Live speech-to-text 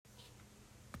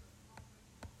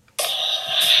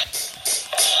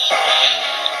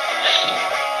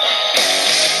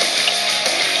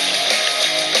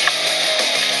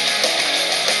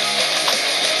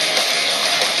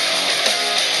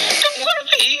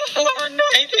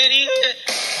Hey, idiot.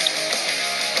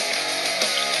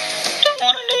 Don't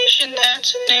want a nation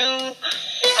that's new.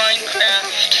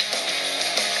 Minecraft.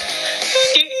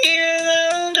 You're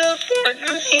out of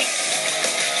Fortnite.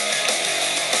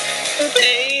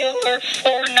 They are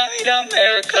Fortnite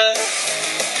America.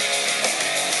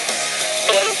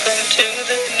 Welcome to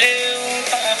the new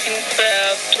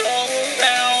Minecraft. All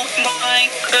around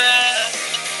Minecraft.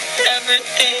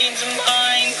 Everything's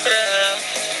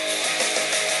Minecraft.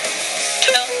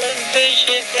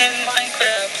 Television in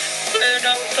Minecraft. We're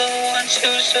not the ones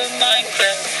who saw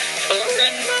Minecraft. For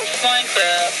enough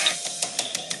Minecraft.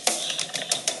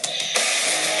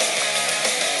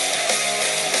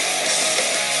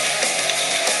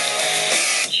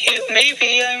 You may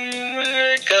be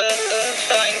America of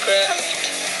Minecraft.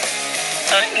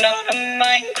 I'm not a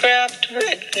Minecraft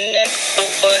redneck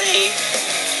boy.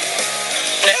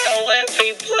 Now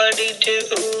everybody do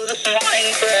the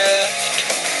Minecraft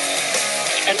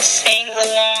and sing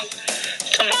along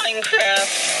to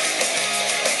Minecraft.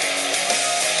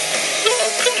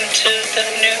 Welcome to the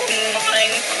new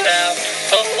Minecraft.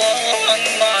 All along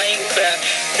Minecraft.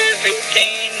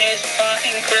 Everything is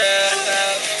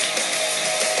Minecraft.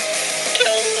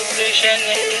 Television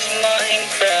is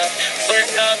Minecraft.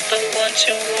 We're not the ones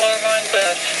who are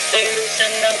Minecraft. There's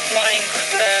enough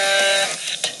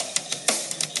Minecraft.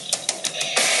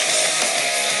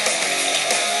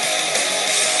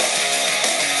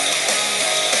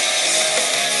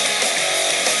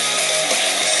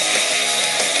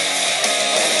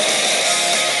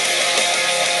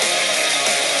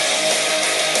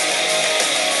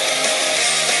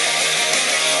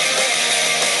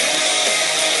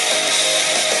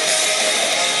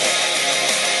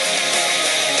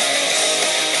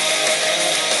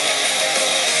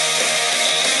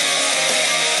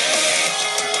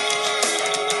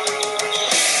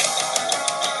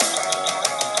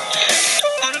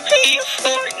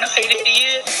 Fortnite,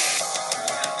 idiot.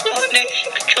 One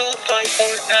nation controlled by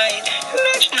Fortnite.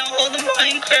 Imagine all the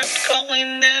Minecraft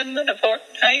calling them a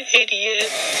Fortnite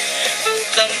idiot.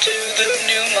 Welcome to the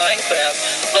new Minecraft.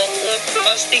 All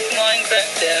across the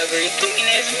Minecraft, everything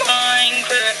is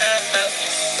Minecraft.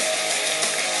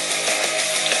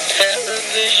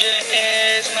 Television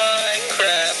is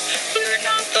Minecraft. We're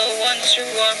not the ones who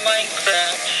are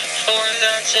Minecraft. For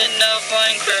that's enough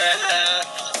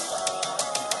Minecraft.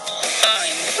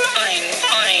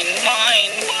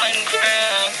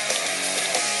 Minecraft.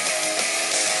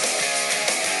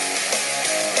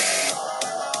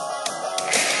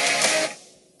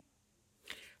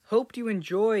 Hope you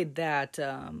enjoyed that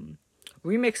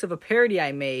remix of a parody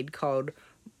I made called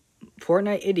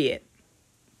Fortnite Idiot.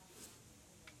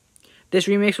 This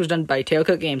remix was done by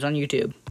Tailcook Games on YouTube.